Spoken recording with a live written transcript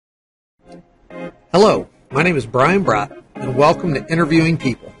Hello, my name is Brian Brott, and welcome to Interviewing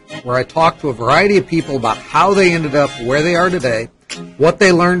People, where I talk to a variety of people about how they ended up where they are today, what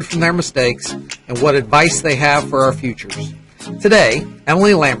they learned from their mistakes, and what advice they have for our futures. Today,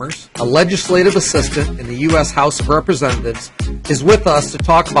 Emily Lammers, a legislative assistant in the U.S. House of Representatives, is with us to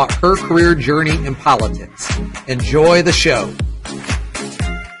talk about her career journey in politics. Enjoy the show.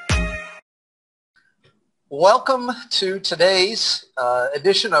 Welcome to today's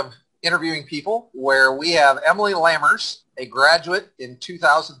edition of Interviewing People, where we have Emily Lammers, a graduate in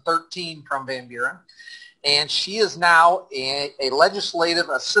 2013 from Van Buren, and she is now a legislative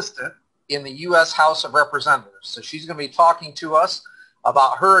assistant in the U.S. House of Representatives. So she's going to be talking to us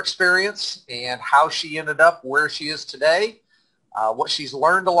about her experience and how she ended up where she is today, what she's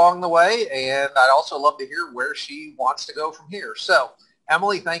learned along the way, and I'd also love to hear where she wants to go from here. So,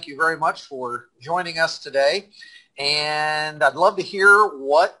 Emily, thank you very much for joining us today. And I'd love to hear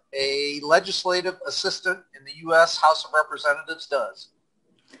what a legislative assistant in the U.S. House of Representatives does.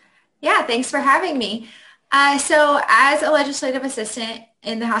 Yeah, thanks for having me. So as a legislative assistant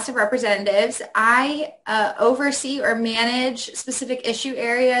in the House of Representatives, I oversee or manage specific issue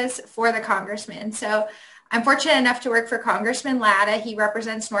areas for the congressman. So I'm fortunate enough to work for Congressman Latta. He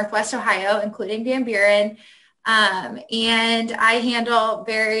represents Northwest Ohio, including Van Buren. And I handle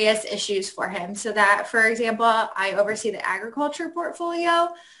various issues for him. So that, for example, I oversee the agriculture portfolio.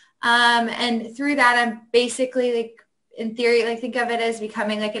 And through that, I'm basically, like, in theory, like, think of it as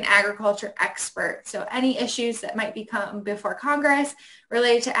becoming like an agriculture expert. So any issues that might become before Congress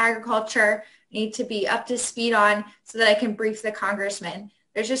related to agriculture need to be up to speed on so that I can brief the congressman.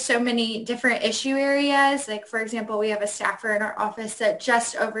 There's just so many different issue areas. Like, for example, we have a staffer in our office that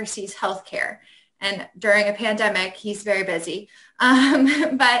just oversees healthcare. And during a pandemic, he's very busy.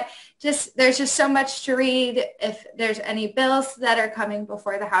 But there's just so much to read. If there's any bills that are coming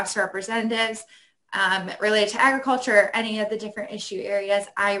before the House of Representatives related to agriculture, or any of the different issue areas,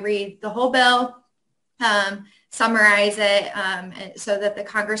 I read the whole bill, summarize it so that the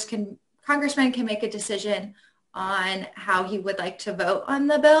congressman can make a decision on how he would like to vote on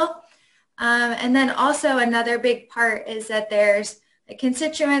the bill. And then also another big part is that there's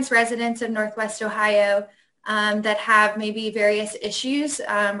constituents, residents of Northwest Ohio that have maybe various issues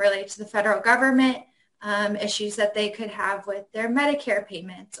related to the federal government, issues that they could have with their Medicare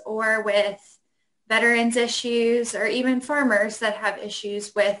payments or with veterans issues, or even farmers that have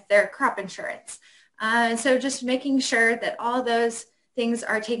issues with their crop insurance. So just making sure that all those things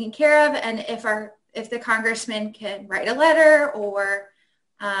are taken care of, and if the congressman can write a letter or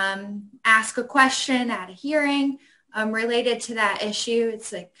ask a question at a hearing, related to that issue,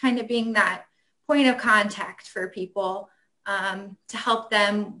 it's like kind of being that point of contact for people to help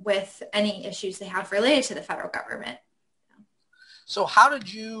them with any issues they have related to the federal government. So how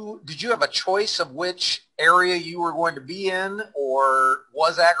did you have a choice of which area you were going to be in, or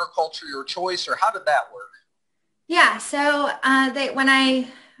was agriculture your choice, or how did that work? Yeah, so when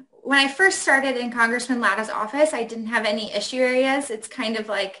I first started in Congressman Latta's office, I didn't have any issue areas. It's kind of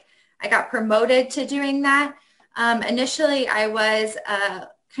like I got promoted to doing that. Initially, I was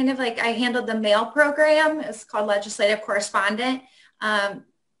kind of like, I handled the mail program. It's called Legislative Correspondent.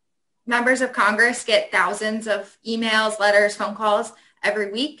 Members of Congress get thousands of emails, letters, phone calls every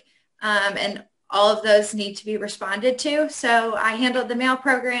week, and all of those need to be responded to. So I handled the mail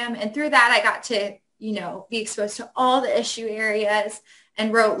program, and through that, I got to, be exposed to all the issue areas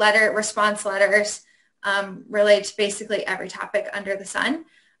and wrote response letters related to basically every topic under the sun.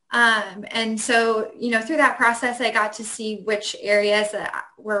 And so, through that process, I got to see which areas that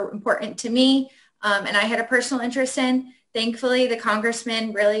were important to me and I had a personal interest in. Thankfully, the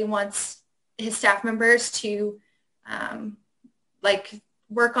congressman really wants his staff members to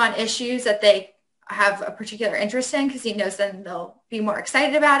work on issues that they have a particular interest in, because he knows then they'll be more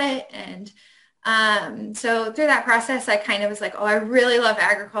excited about it. And so through that process, I kind of was like, oh, I really love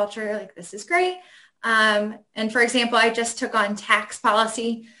agriculture. Like, this is great. And for example, I just took on tax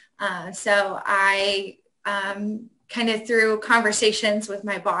policy. So I kind of, through conversations with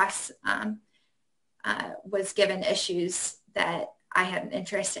my boss, was given issues that I had an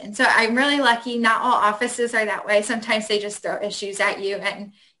interest in. So I'm really lucky. Not all offices are that way. Sometimes they just throw issues at you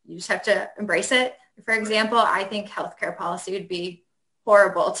and you just have to embrace it. For example, I think healthcare policy would be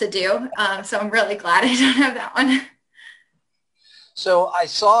horrible to do. So I'm really glad I don't have that one. So I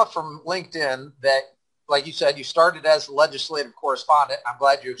saw from LinkedIn that, like you said, you started as a legislative correspondent. I'm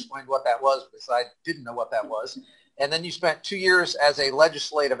glad you explained what that was, because I didn't know what that was. And then you spent 2 years as a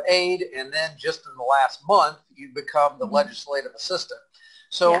legislative aide, and then just in the last month, you become the legislative assistant.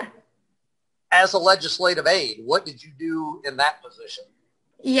 So as a legislative aide, what did you do in that position?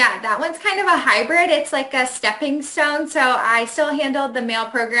 Yeah, that one's kind of a hybrid. It's like a stepping stone. So I still handled the mail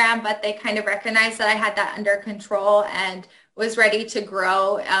program, but they kind of recognized that I had that under control and was ready to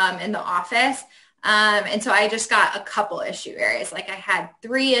grow in the office. And so I just got a couple issue areas. Like I had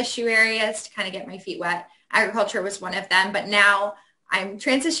 3 issue areas to kind of get my feet wet. Agriculture was one of them, but now I'm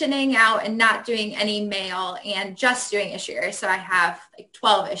transitioning out and not doing any mail and just doing issue areas. So I have like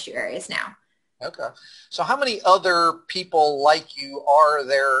 12 issue areas now. Okay. So how many other people like you are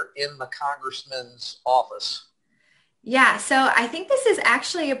there in the congressman's office? Yeah, so I think this is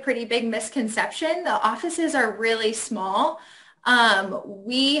actually a pretty big misconception. The offices are really small.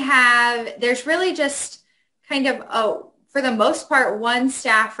 There's really just kind of, for the most part, one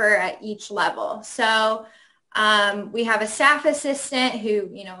staffer at each level. So we have a staff assistant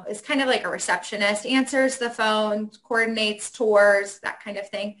who, is kind of like a receptionist, answers the phone, coordinates tours, that kind of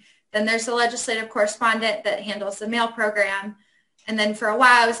thing. Then there's the legislative correspondent that handles the mail program. And then for a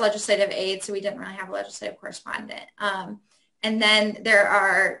while I was legislative aide, so we didn't really have a legislative correspondent. And then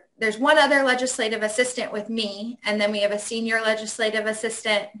there's one other legislative assistant with me, and then we have a senior legislative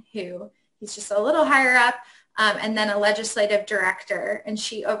assistant he's just a little higher up, and then a legislative director, and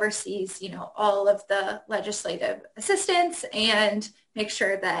she oversees, all of the legislative assistants and makes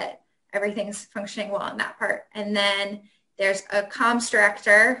sure that everything's functioning well in that part. And then there's a comms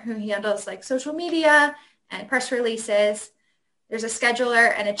director who handles like social media and press releases. There's a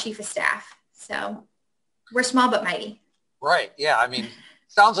scheduler and a chief of staff. So we're small but mighty. Right. Yeah. I mean,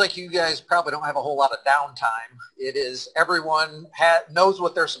 sounds like you guys probably don't have a whole lot of downtime. It is everyone knows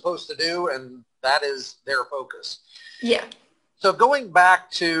what they're supposed to do, and that is their focus. Yeah. So going back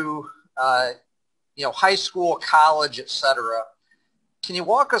to, high school, college, et cetera, can you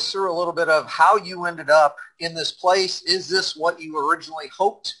walk us through a little bit of how you ended up in this place? Is this what you originally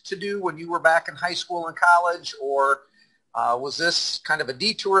hoped to do when you were back in high school and college, or was this kind of a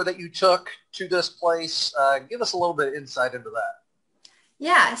detour that you took to this place? Give us a little bit of insight into that.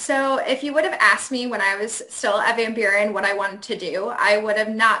 Yeah, so if you would have asked me when I was still at Van Buren what I wanted to do, I would have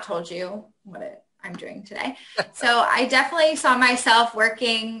not told you what I'm doing today. So I definitely saw myself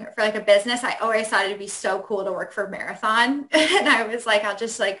working for like a business. I always thought it'd be so cool to work for Marathon. And I was like,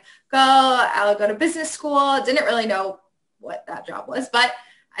 I'll go to business school. Didn't really know what that job was, but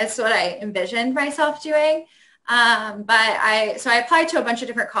that's what I envisioned myself doing. So I applied to a bunch of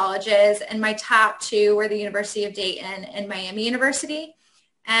different colleges, and my top 2 were the University of Dayton and Miami University.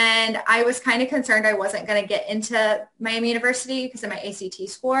 And I was kind of concerned I wasn't going to get into Miami University because of my ACT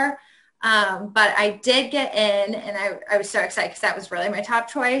score. But I did get in, and I was so excited because that was really my top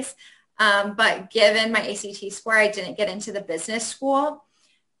choice. But given my ACT score, I didn't get into the business school.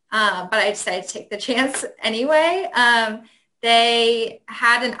 But I decided to take the chance anyway. They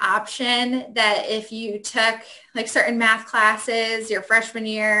had an option that if you took like certain math classes your freshman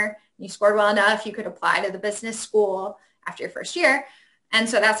year, you scored well enough, you could apply to the business school after your first year. And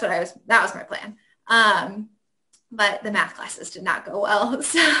so that was my plan. But the math classes did not go well.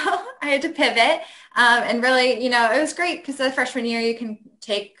 So I had to pivot. And really, it was great because the freshman year you can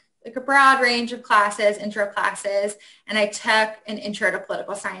take like a broad range of classes, intro classes. And I took an intro to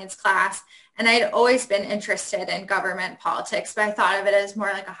political science class. And I had always been interested in government politics, but I thought of it as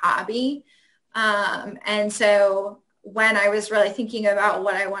more like a hobby. And so when I was really thinking about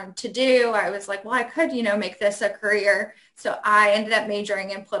what I wanted to do, I was like, well, I could, make this a career. So I ended up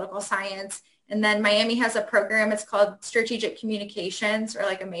majoring in political science. And then Miami has a program, it's called Strategic Communications, or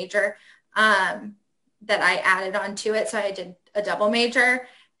like a major that I added onto it. So I did a double major,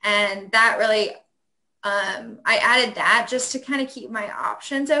 and that really, I added that just to kind of keep my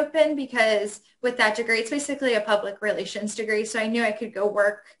options open, because with that degree, it's basically a public relations degree. So I knew I could go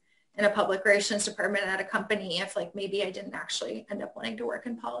work in a public relations department at a company if like maybe I didn't actually end up wanting to work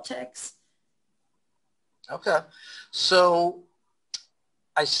in politics. Okay. So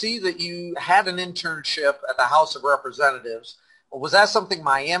I see that you had an internship at the House of Representatives. Was that something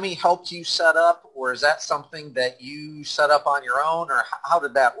Miami helped you set up, or is that something that you set up on your own, or how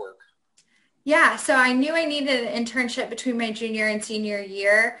did that work? Yeah, so I knew I needed an internship between my junior and senior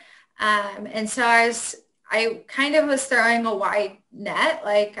year. And so I kind of was throwing a wide net.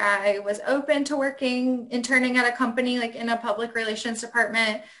 Like I was open to interning at a company, like in a public relations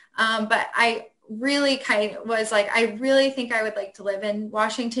department. But I really kind of was like, I really think I would like to live in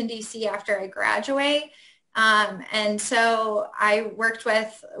Washington, D.C. after I graduate. And so I worked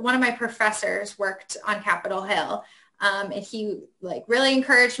with one of my professors worked on Capitol Hill. And he like really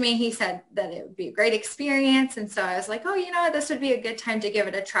encouraged me. He said that it would be a great experience. And so I was like, oh, this would be a good time to give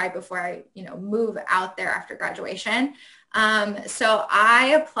it a try before I, move out there after graduation. So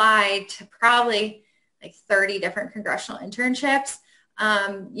I applied to probably like 30 different congressional internships.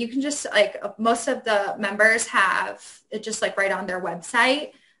 You can just like most of the members have it just like right on their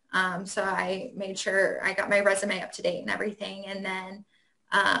website. So I made sure I got my resume up to date and everything, and then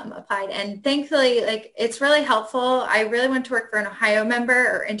applied. And thankfully, like it's really helpful. I really went to work for an Ohio member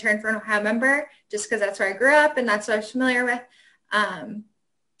or intern for an Ohio member just because that's where I grew up and that's what I was familiar with.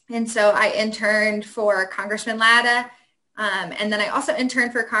 And so I interned for Congressman Latta. And then I also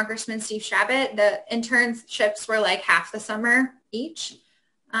interned for Congressman Steve Shabbat. The internships were like half the summer each.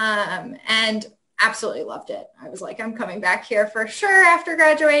 And absolutely loved it. I was like, I'm coming back here for sure after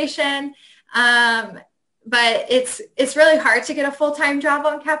graduation. But it's really hard to get a full-time job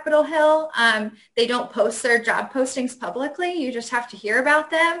on Capitol Hill. They don't post their job postings publicly. You just have to hear about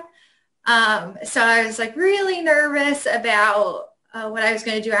them. So I was like really nervous about what I was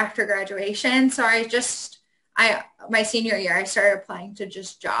going to do after graduation. So my senior year, I started applying to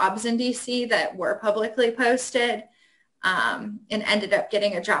just jobs in DC that were publicly posted, and ended up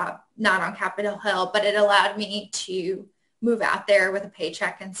getting a job, not on Capitol Hill, but it allowed me to move out there with a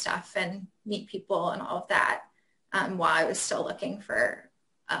paycheck and stuff and meet people and all of that, while I was still looking for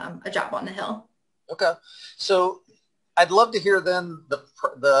a job on the Hill. Okay. So I'd love to hear then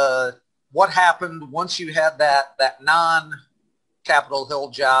what happened once you had that non-Capitol Hill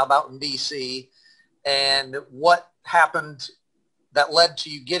job out in DC, and what happened that led to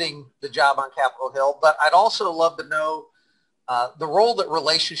you getting the job on Capitol Hill. But I'd also love to know the role that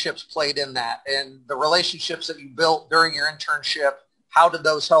relationships played in that, and the relationships that you built during your internship. How did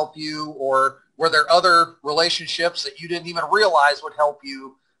those help you, or were there other relationships that you didn't even realize would help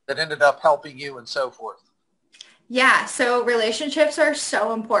you that ended up helping you, and so forth? Yeah, so relationships are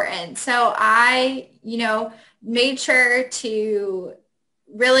so important. So I, made sure to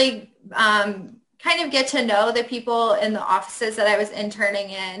really kind of get to know the people in the offices that I was interning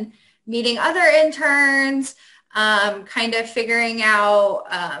in, meeting other interns, kind of figuring out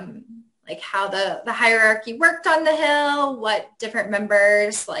like how the hierarchy worked on the Hill, what different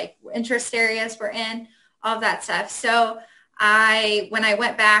members like interest areas were in, all of that stuff. So when I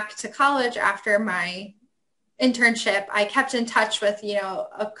went back to college after my internship, I kept in touch with,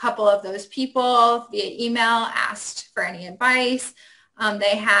 a couple of those people via email, asked for any advice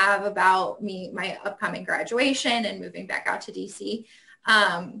they have about my upcoming graduation and moving back out to DC.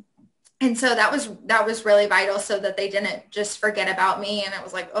 And so that was really vital so that they didn't just forget about me. And it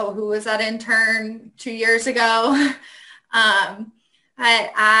was like, oh, who was that intern 2 years ago?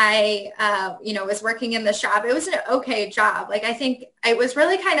 But I, was working in the shop. It was an okay job. Like, I think it was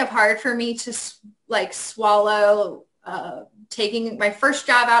really kind of hard for me to swallow taking my first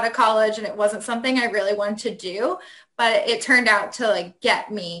job out of college, and it wasn't something I really wanted to do, but it turned out to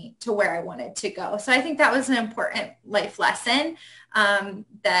get me to where I wanted to go. So I think that was an important life lesson,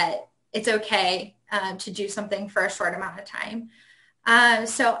 that it's okay to do something for a short amount of time.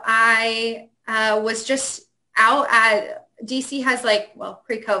 So I was just out at DC has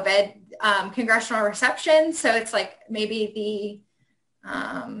pre-COVID congressional reception. So it's maybe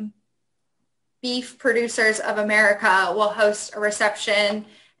the Beef Producers of America will host a reception,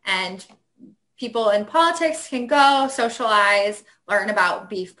 and people in politics can go socialize, learn about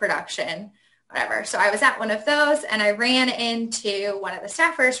beef production, whatever. So I was at one of those, and I ran into one of the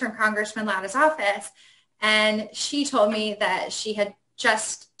staffers from Congressman Latta's office, and she told me that she had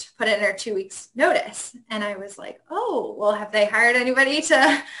just put in her 2 weeks notice. And I was like, oh, well, have they hired anybody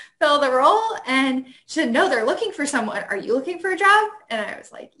to fill the role? And she said, no, they're looking for someone. Are you looking for a job? And I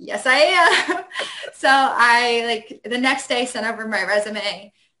was like, yes, I am. So I the next day sent over my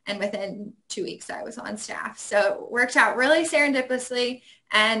resume, and within 2 weeks I was on staff. So it worked out really serendipitously.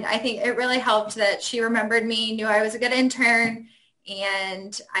 And I think it really helped that she remembered me, knew I was a good intern,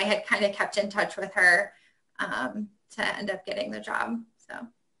 and I had kind of kept in touch with her to end up getting the job. So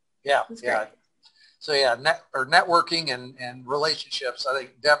yeah. So networking and relationships, I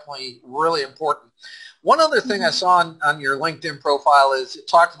think definitely really important. One other thing I saw on your LinkedIn profile is it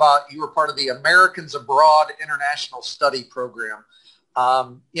talked about you were part of the Americans Abroad International Study Program.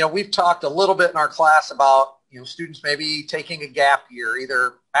 We've talked a little bit in our class about, students maybe taking a gap year,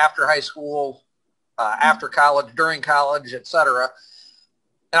 either after high school, after college, during college, et cetera.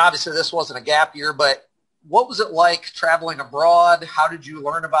 And obviously this wasn't a gap year, but what was it like traveling abroad? How did you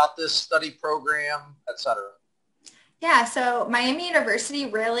learn about this study program, et cetera? Yeah, so Miami University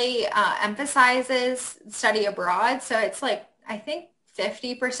really emphasizes study abroad. So it's I think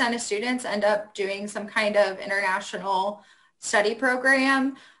 50% of students end up doing some kind of international study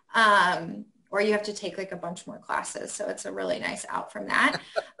program. or you have to take like a bunch more classes. So it's a really nice out from that.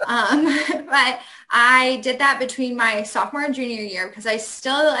 But I did that between my sophomore and junior year because I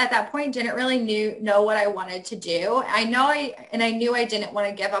still at that point didn't really know what I wanted to do. I knew I didn't want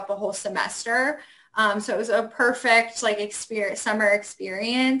to give up a whole semester. So it was a perfect like summer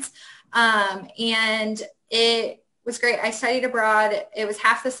experience. And it was great. I studied abroad. It was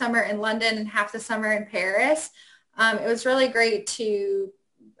half the summer in London and half the summer in Paris. It was really great to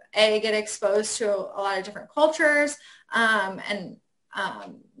get exposed to a lot of different cultures and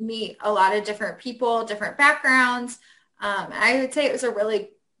meet a lot of different people, different backgrounds. I would say it was a really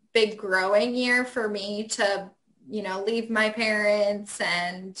big growing year for me to, leave my parents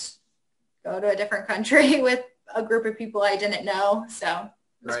and go to a different country with a group of people I didn't know. So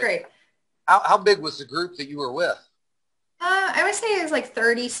it was great. How big was the group that you were with? I would say it was like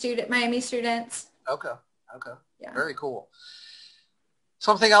 30 Miami students. Okay. Yeah. Very cool.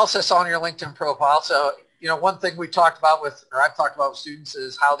 Something else I saw on your LinkedIn profile. So, one thing I've talked about with students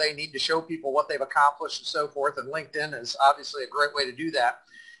is how they need to show people what they've accomplished and so forth. And LinkedIn is obviously a great way to do that.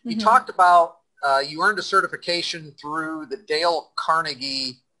 You talked about, you earned a certification through the Dale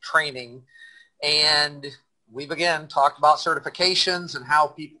Carnegie training. And we've again talked about certifications and how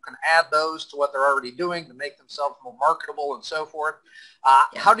people can add those to what they're already doing to make themselves more marketable and so forth.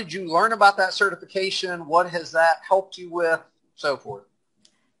 How did you learn about that certification? What has that helped you with? So forth.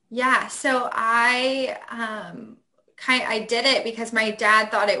 Yeah, so I did it because my dad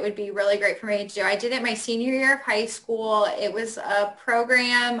thought it would be really great for me to do. I did it my senior year of high school. It was a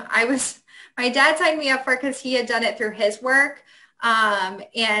program my dad signed me up for because he had done it through his work.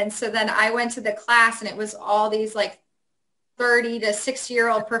 And so then I went to the class and it was all these like 30 to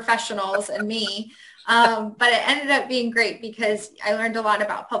 60-year-old professionals and me. But it ended up being great because I learned a lot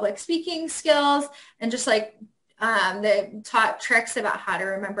about public speaking skills and just like they taught tricks about how to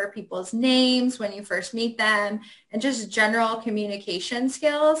remember people's names when you first meet them and just general communication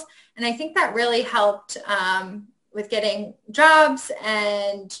skills. And I think that really helped with getting jobs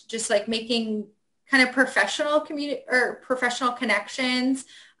and just like making kind of professional connections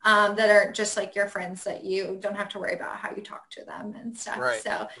that are just like your friends that you don't have to worry about how you talk to them and stuff.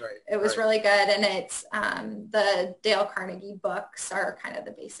 It was really good. And it's the Dale Carnegie books are kind of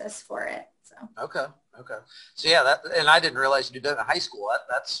the basis for it. So. Okay. So yeah, and I didn't realize you did that in high school.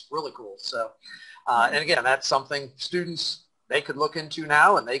 That's really cool. So, and again, that's something students, they could look into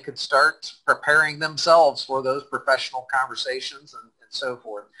now and they could start preparing themselves for those professional conversations and so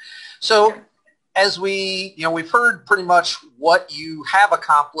forth. So as we've heard pretty much what you have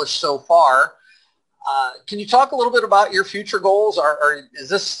accomplished so far. Can you talk a little bit about your future goals? Is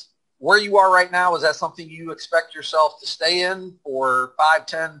this where you are right now? Is that something you expect yourself to stay in for 5,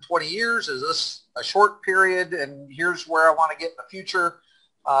 10, 20 years? Is this a short period and here's where I want to get in the future?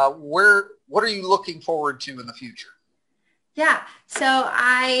 What are you looking forward to in the future? Yeah, so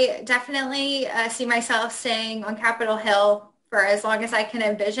I definitely see myself staying on Capitol Hill for as long as I can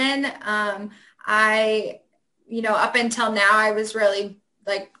envision. Up until now, I was really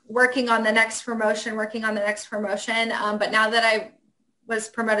like working on the next promotion. But now that I was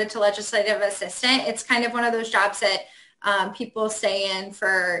promoted to legislative assistant, it's kind of one of those jobs that people stay in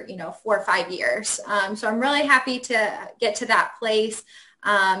for, 4 or 5 years. So I'm really happy to get to that place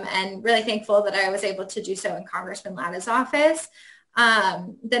and really thankful that I was able to do so in Congressman Latta's office.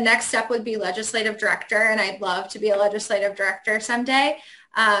 The next step would be legislative director, and I'd love to be a legislative director someday.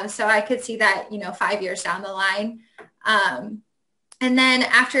 So I could see that, 5 years down the line. And then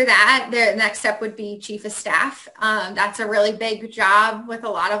after that, the next step would be chief of staff. That's a really big job with a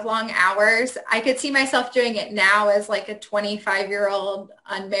lot of long hours. I could see myself doing it now as like a 25-year-old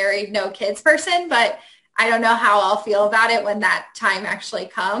unmarried, no kids person, but I don't know how I'll feel about it when that time actually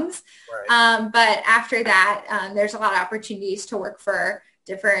comes. Right. But after that, there's a lot of opportunities to work for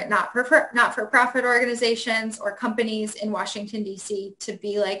different not-for-profit organizations or companies in Washington, D.C. to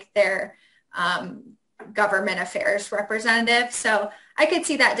be like their government affairs representative. So I could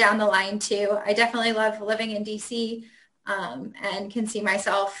see that down the line too. I definitely love living in DC and can see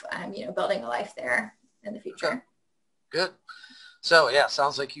myself, building a life there in the future. Okay. Good. So yeah,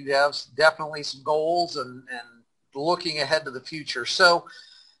 sounds like you have definitely some goals and looking ahead to the future. So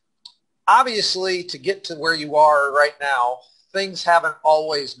obviously to get to where you are right now, things haven't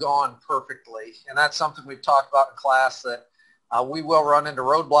always gone perfectly. And that's something we've talked about in class that we will run into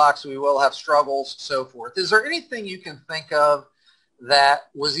roadblocks, we will have struggles, so forth. Is there anything you can think of that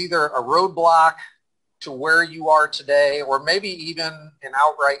was either a roadblock to where you are today or maybe even an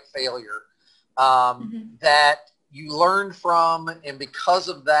outright failure that you learned from, and because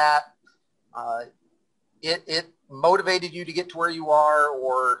of that, it motivated you to get to where you are,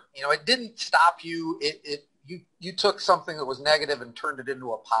 or, it didn't stop you. You took something that was negative and turned it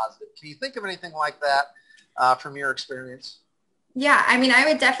into a positive. Can you think of anything like that from your experience? Yeah, I mean, I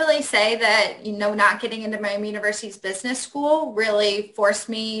would definitely say that, not getting into Miami University's business school really forced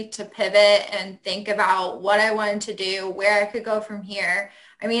me to pivot and think about what I wanted to do, where I could go from here.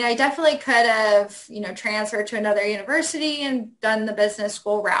 I mean, I definitely could have, transferred to another university and done the business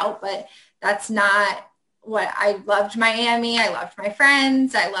school route, but that's not what I loved. Miami. I loved my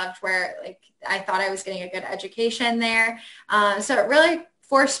friends. I loved where, I thought I was getting a good education there. So it really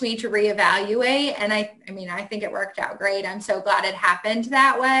forced me to reevaluate. And I mean, I think it worked out great. I'm so glad it happened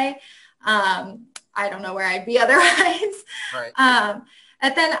that way. I don't know where I'd be otherwise. Right.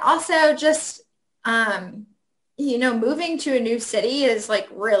 And then also just, moving to a new city is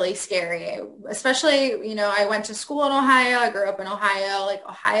really scary, especially, I went to school in Ohio. I grew up in Ohio.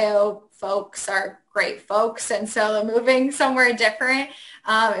 Ohio folks are great folks. And so moving somewhere different,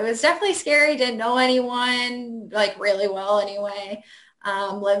 it was definitely scary. Didn't know anyone really well anyway.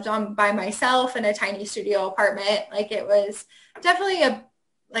 Lived on by myself in a tiny studio apartment. It was definitely a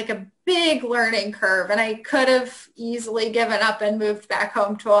big learning curve. And I could have easily given up and moved back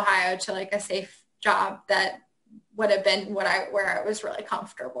home to Ohio to a safe job that would have been where I was really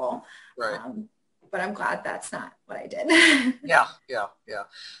comfortable. Right. But I'm glad that's not what I did. Yeah.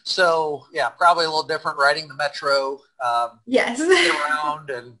 So probably a little different riding the metro. Yes. Get around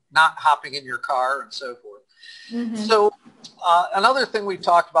and not hopping in your car and so forth. Mm-hmm. So another thing we've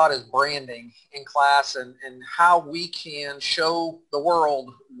talked about is branding in class and how we can show the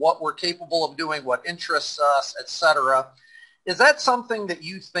world what we're capable of doing, what interests us, etc. Is that something that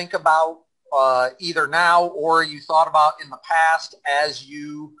you think about either now or you thought about in the past as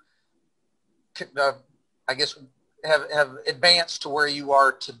you, I guess, have advanced to where you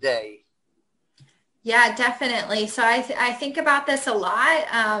are today? Yeah, definitely. So I think about this a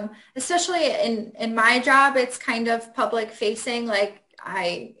lot, especially in my job. It's kind of public facing.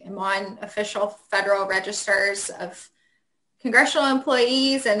 I am on official federal registers of congressional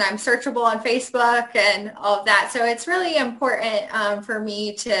employees, and I'm searchable on Facebook and all of that. So it's really important for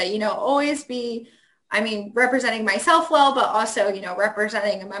me to, always be, representing myself well, but also,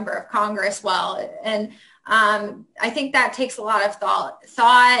 representing a member of Congress well. And I think that takes a lot of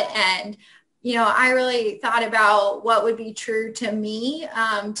thought and I really thought about what would be true to me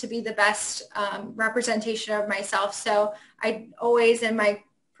to be the best representation of myself. So I always, in my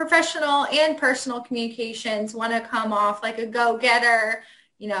professional and personal communications, want to come off like a go-getter,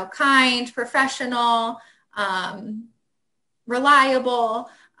 kind, professional, reliable.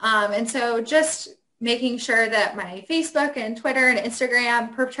 And so just making sure that my Facebook and Twitter and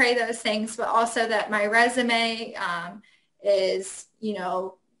Instagram portray those things, but also that my resume is,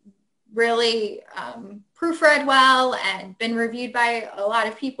 really proofread well and been reviewed by a lot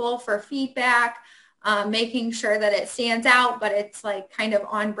of people for feedback, making sure that it stands out, but it's kind of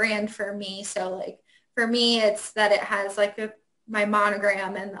on brand for me. So for me, it's that it has my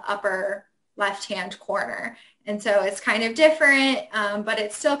monogram in the upper left-hand corner. And so it's kind of different, but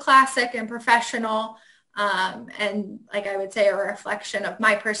it's still classic and professional. And I would say a reflection of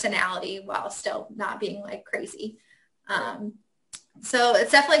my personality while still not being crazy. So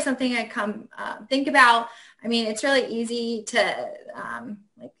it's definitely something I think about. It's really easy to,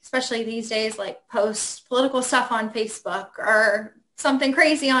 especially these days, post political stuff on Facebook or something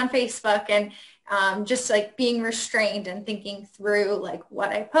crazy on Facebook, and just being restrained and thinking through what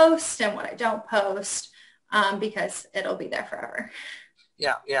I post and what I don't post, because it'll be there forever.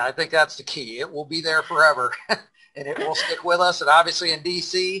 Yeah, I think that's the key. It will be there forever, and it will stick with us. And obviously in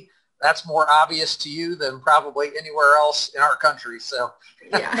D.C., that's more obvious to you than probably anywhere else in our country. So,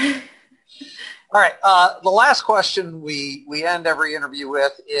 yeah. All right. The last question we end every interview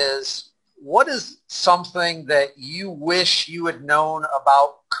with is, what is something that you wish you had known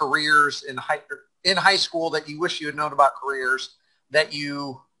about careers in high school that you wish you had known about careers that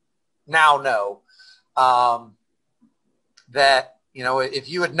you now know? That, if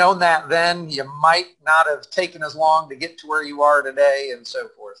you had known that then, you might not have taken as long to get to where you are today and so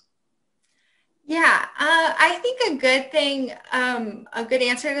forth. Yeah, I think a good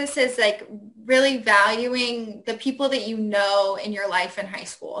answer to this is really valuing the people that you know in your life in high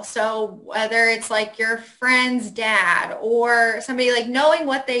school. So whether it's your friend's dad or somebody, knowing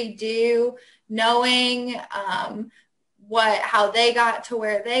what they do, knowing how they got to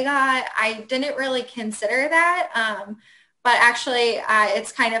where they got. I didn't really consider that, but actually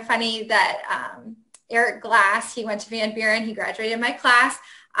it's kind of funny that Eric Glass, he went to Van Buren, he graduated my class.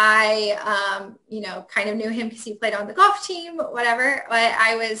 I, kind of knew him because he played on the golf team, whatever. But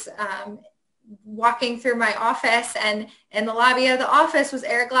I was walking through my office, and in the lobby of the office was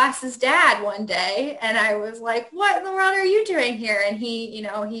Eric Glass's dad one day. And I was like, what in the world are you doing here? And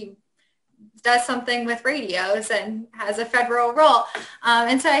he does something with radios and has a federal role.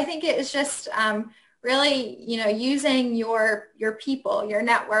 And so I think it is just really, using your people, your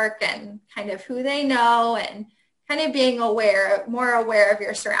network, and kind of who they know, and kind of being more aware of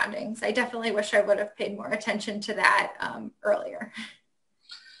your surroundings. I definitely wish I would have paid more attention to that earlier.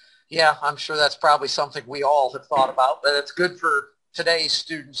 Yeah, I'm sure that's probably something we all have thought about, but it's good for today's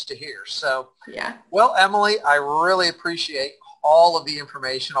students to hear. So, yeah. Well, Emily, I really appreciate all of the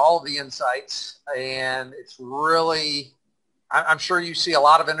information, all of the insights, and it's really, I'm sure you see a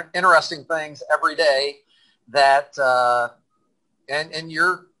lot of interesting things every day that, and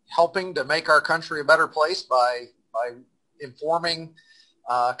you're helping to make our country a better place by informing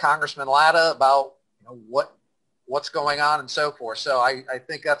Congressman Latta about what's going on and so forth. So I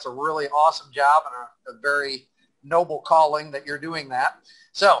think that's a really awesome job and a very noble calling that you're doing that.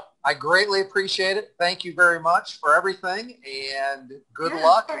 So I greatly appreciate it. Thank you very much for everything, and good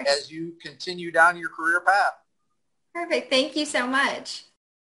luck as you continue down your career path. Perfect. Thank you so much.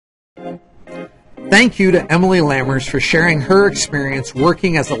 Thank you to Emily Lammers for sharing her experience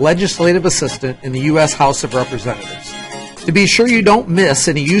working as a legislative assistant in the U.S. House of Representatives. To be sure you don't miss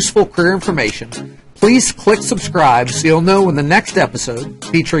any useful career information, please click subscribe so you'll know when the next episode,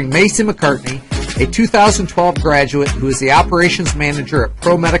 featuring Macy McCartney, a 2012 graduate who is the operations manager at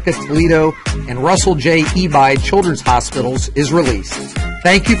ProMedica Toledo and Russell J. Hebein Children's Hospitals, is released.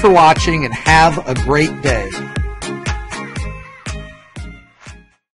 Thank you for watching, and have a great day.